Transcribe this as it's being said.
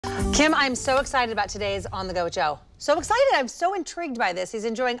Kim, I'm so excited about today's On the Go with Joe. So excited. I'm so intrigued by this. He's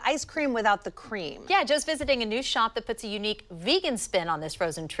enjoying ice cream without the cream. Yeah, Joe's visiting a new shop that puts a unique vegan spin on this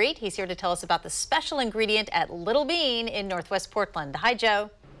frozen treat. He's here to tell us about the special ingredient at Little Bean in Northwest Portland. Hi,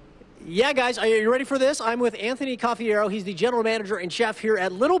 Joe. Yeah, guys, are you ready for this? I'm with Anthony Caffiero. He's the general manager and chef here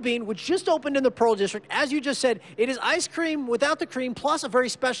at Little Bean, which just opened in the Pearl District. As you just said, it is ice cream without the cream plus a very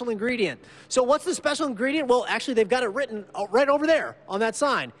special ingredient. So what's the special ingredient? Well, actually, they've got it written right over there on that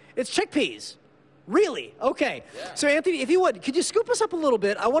sign. It's chickpeas. Really? Okay. Yeah. So, Anthony, if you would, could you scoop us up a little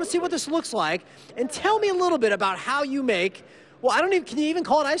bit? I want to see what this looks like. And tell me a little bit about how you make, well, I don't even, can you even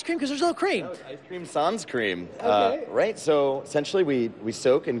call it ice cream? Because there's no cream. No, it's ice cream sans cream. Okay. Right? So, essentially, we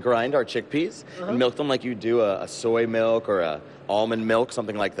soak and grind our chickpeas and milk them like you do a soy milk or a almond milk,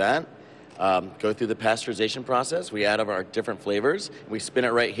 something like that. Go through the pasteurization process. We add our different flavors. We spin it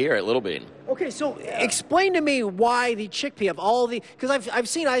right here at Little Bean. Okay, so explain to me why the chickpea of all the, because I've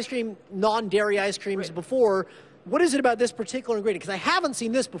seen ice cream, non-dairy ice creams before. What is it about this particular ingredient? Because I haven't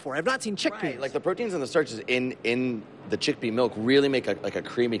seen this before. I've not seen chickpeas. Right. Like the proteins and the starches in the chickpea milk really make a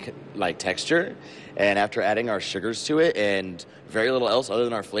creamy like texture. And after adding our sugars to it and very little else other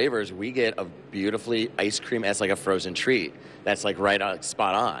than our flavors, we get a beautifully ice cream as like a frozen treat. That's like right on,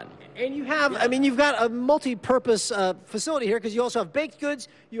 spot on. And you have, I mean, you've got a multi-purpose facility here because you also have baked goods,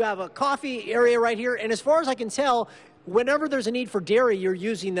 you have a coffee area right here, and as far as I can tell, whenever there's a need for dairy, you're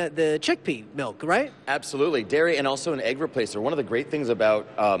using the chickpea milk, right? Absolutely. Dairy and also an egg replacer. One of the great things about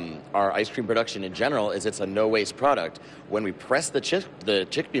our ice cream production in general is it's a no-waste product. When we press the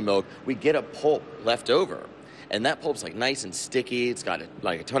chickpea milk, we get a pulp left over. And that pulp's like nice and sticky. It's got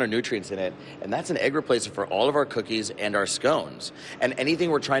like a ton of nutrients in it. And that's an egg replacer for all of our cookies and our scones. And anything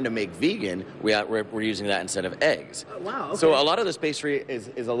we're trying to make vegan, we're using that instead of eggs. Wow. Okay. So a lot of this pastry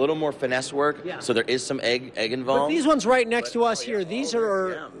is a little more finesse work. Yeah. So there is some egg involved. But these ones right next to us here, these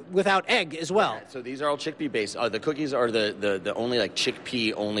are without egg as well. Yeah, so these are all chickpea based. The cookies are the only like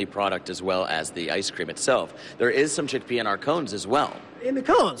chickpea only product as well as the ice cream itself. There is some chickpea in our cones as well. In the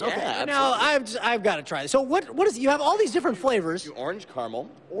cones, okay. Yeah, now I've got to try this. So what is it? You have all these different flavors. Orange caramel.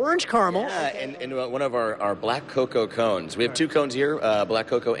 Orange caramel. Yeah, and one of our black cocoa cones. We have two cones here, black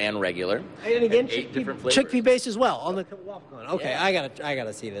cocoa and regular. And again, chickpea based as well on the waffle cone. Okay, yeah. I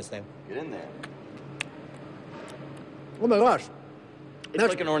gotta see this thing. Get in there. Oh my gosh. It's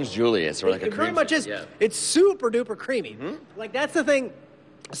like an orange Julius or like a cream. It very much is. Yeah. It's super duper creamy. Like that's the thing.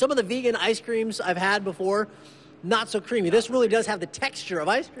 Some of the vegan ice creams I've had before, not so creamy. This really does have the texture of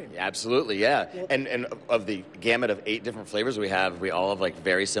ice cream. Absolutely, yeah. And of the gamut of 8 different flavors we all have like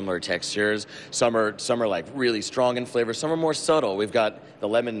very similar textures. Some are like really strong in flavor. Some are more subtle. We've got the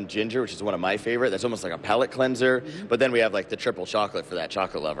lemon ginger, which is one of my favorite. That's almost like a palate cleanser. But then we have like the triple chocolate for that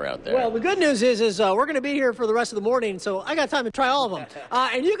chocolate lover out there. Well, the good news is we're going to be here for the rest of the morning, so I got time to try all of them.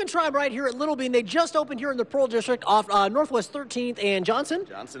 And you can try them right here at Little Bean. They just opened here in the Pearl District off Northwest 13th and Johnson.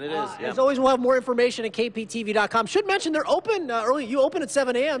 Johnson it is, yeah. As always, we'll have more information at kptv.com. Should mention they're open early. You open at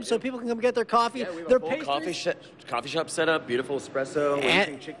 7 a.m. so people can come get their coffee. Yeah, we have their a full coffee shop set up, beautiful espresso,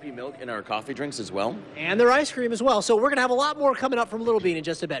 and chickpea milk in our coffee drinks as well. And their ice cream as well. So we're going to have a lot more coming up from Little Bean in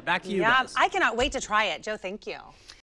just a bit. Back to you guys. I cannot wait to try it. Joe, thank you.